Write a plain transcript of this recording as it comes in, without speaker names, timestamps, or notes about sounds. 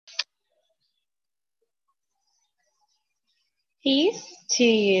Peace to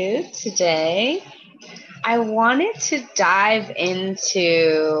you today. I wanted to dive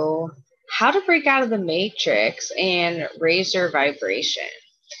into how to break out of the matrix and raise your vibration.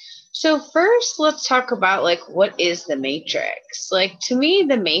 So first, let's talk about what is the matrix? Like to me,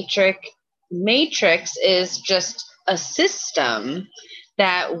 the matrix is just a system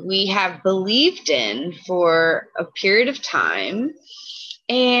that we have believed in for a period of time,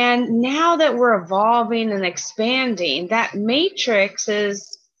 and now that we're evolving and expanding, that matrix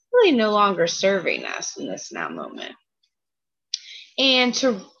is really no longer serving us in this now moment. And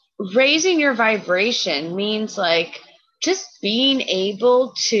to raising your vibration means just being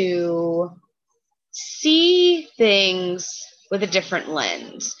able to see things with a different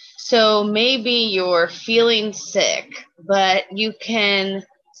lens. So maybe you're feeling sick, but you can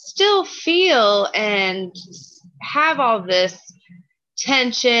still feel and have all this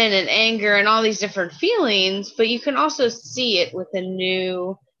tension and anger and all these different feelings, but you can also see it with a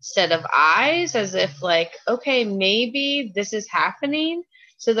new set of eyes, as if okay, maybe this is happening,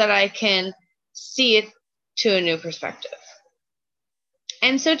 so that I can see it to a new perspective.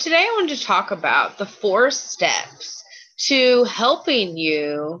 And so today I wanted to talk about the 4 steps to helping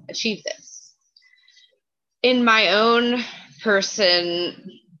you achieve this. In my own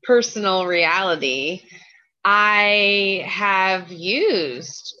personal reality, I have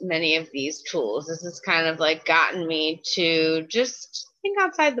used many of these tools. This has kind of gotten me to just think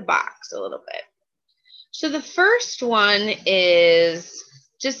outside the box a little bit. So the first one is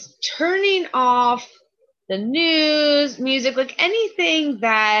just turning off the news, music, anything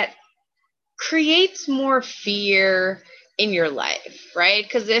that creates more fear in your life, right?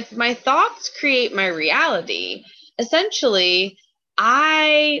 Because if my thoughts create my reality, essentially,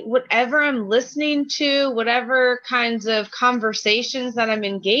 whatever I'm listening to, whatever kinds of conversations that I'm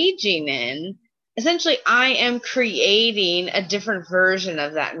engaging in, essentially I am creating a different version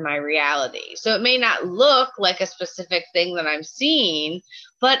of that in my reality. So it may not look like a specific thing that I'm seeing,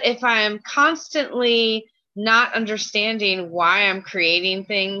 but if I'm constantly not understanding why I'm creating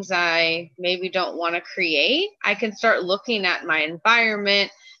things I maybe don't want to create, I can start looking at my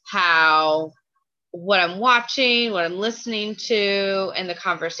environment, what I'm watching, what I'm listening to, and the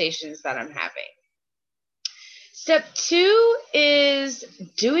conversations that I'm having. Step 2 is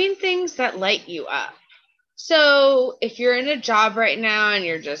doing things that light you up. So if you're in a job right now and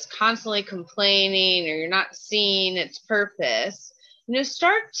you're just constantly complaining or you're not seeing its purpose,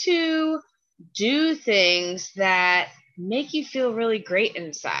 start to do things that make you feel really great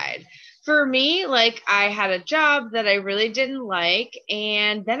inside. For me, I had a job that I really didn't like,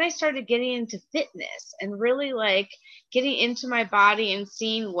 and then I started getting into fitness and really getting into my body and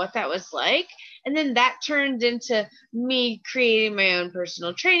seeing what that was like. And then that turned into me creating my own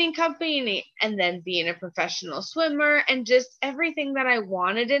personal training company and then being a professional swimmer, and just everything that I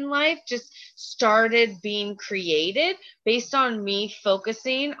wanted in life just started being created based on me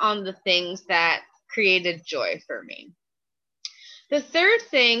focusing on the things that created joy for me. The third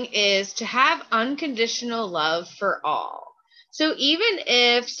thing is to have unconditional love for all. So even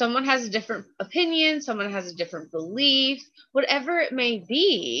if someone has a different opinion, someone has a different belief, whatever it may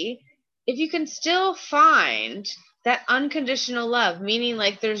be, if you can still find that unconditional love, meaning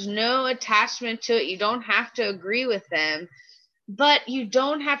there's no attachment to it, you don't have to agree with them, but you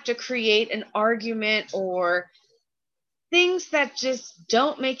don't have to create an argument or things that just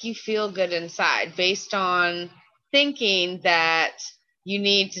don't make you feel good inside based on thinking that you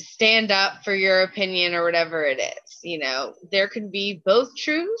need to stand up for your opinion or whatever it is. There can be both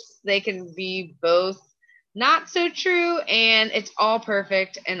truths, they can be both not so true, and it's all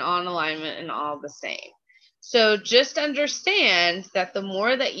perfect and on alignment and all the same. So just understand that the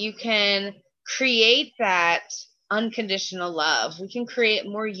more that you can create that unconditional love, we can create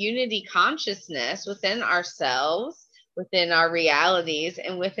more unity consciousness within ourselves, within our realities,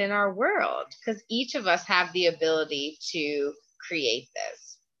 and within our world, because each of us have the ability to create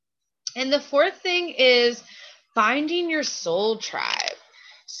this. And the fourth thing is finding your soul tribe.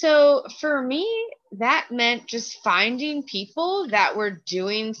 So for me, that meant just finding people that were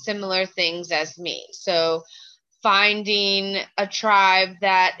doing similar things as me. So finding a tribe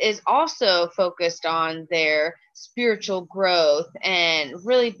that is also focused on their spiritual growth and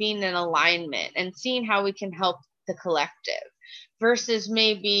really being in alignment and seeing how we can help the collective, versus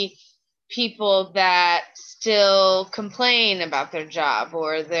maybe people that still complain about their job,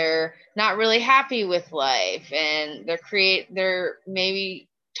 or they're not really happy with life and they're maybe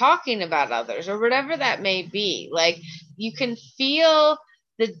talking about others or whatever that may be. You can feel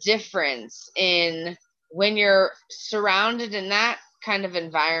the difference in when you're surrounded in that kind of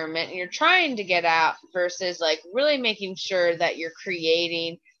environment you're trying to get out versus like really making sure that you're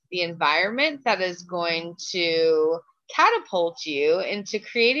creating the environment that is going to catapult you into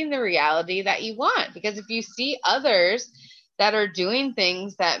creating the reality that you want. Because if you see others that are doing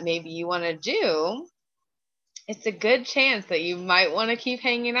things that maybe you want to do, it's a good chance that you might want to keep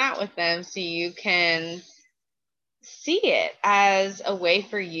hanging out with them so you can see it as a way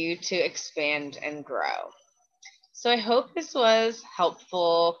for you to expand and grow. So I hope this was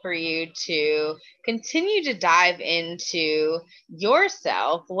helpful for you to continue to dive into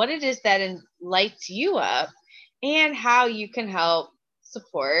yourself, what it is that lights you up, and how you can help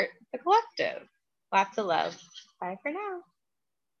support the collective. Lots of love. Bye for now.